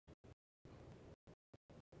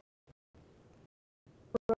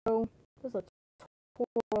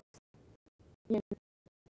Poros in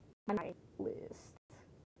my list.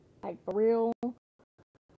 Like for real.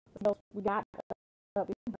 So we got up.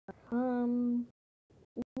 Ooh,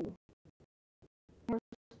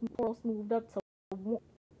 Poros moved up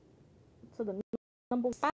to the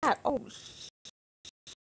number 5. Oh,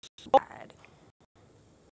 God.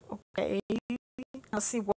 Okay. Let's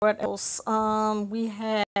see what else. We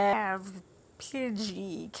have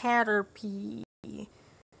Pidgey, Caterpie,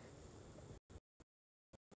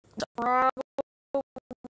 probably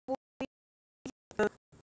the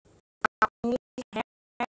only have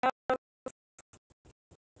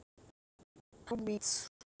probably two.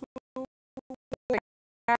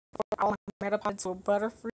 I Metapod to a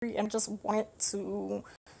Butterfree and just wanted to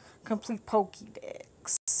complete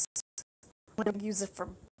Pokédex. I want to use it for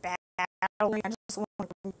battling. I just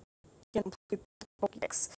want to complete the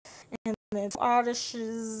Pokédex. And then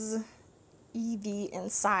Oddish's Eevee and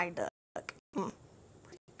Psyduck.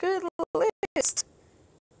 Good list.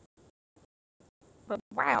 But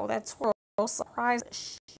wow, that Toro surprised the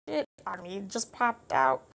shit out of me. It just popped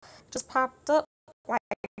out. Just popped up like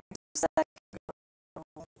 2 seconds ago.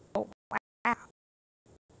 Oh wow.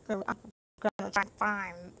 I'm gonna try and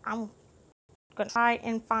find I'm gonna try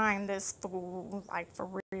and find this through like for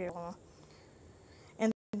real.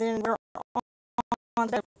 And then we're on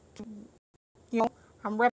to you know,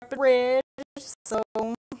 I'm repping red, so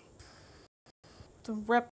the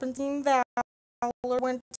repping Team Valor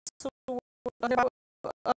went to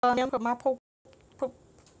put my put,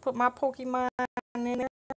 put my Pokemon in there.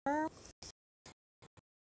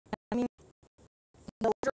 I mean,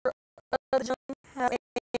 the legend has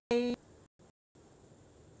a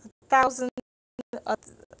thousand a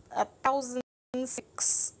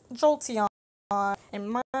 1,006 Jolteon, and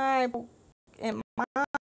mine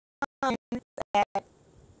is at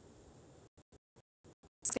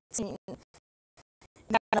 16.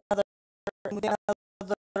 Another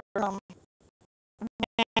um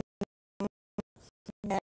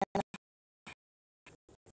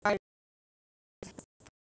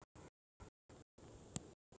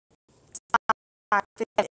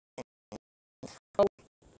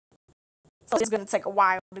so it's gonna take a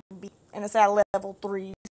while to beat, and it's at level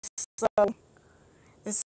 3. So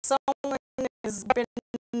if someone is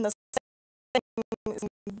in the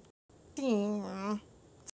same team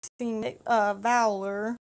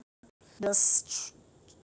Valor, just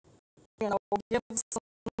give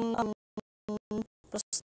some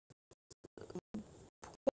just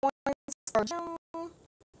points for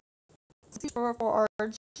our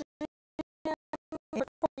gym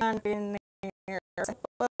in there.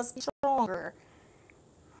 Let's be stronger.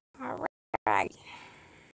 All right.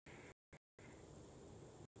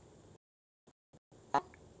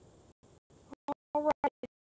 All right.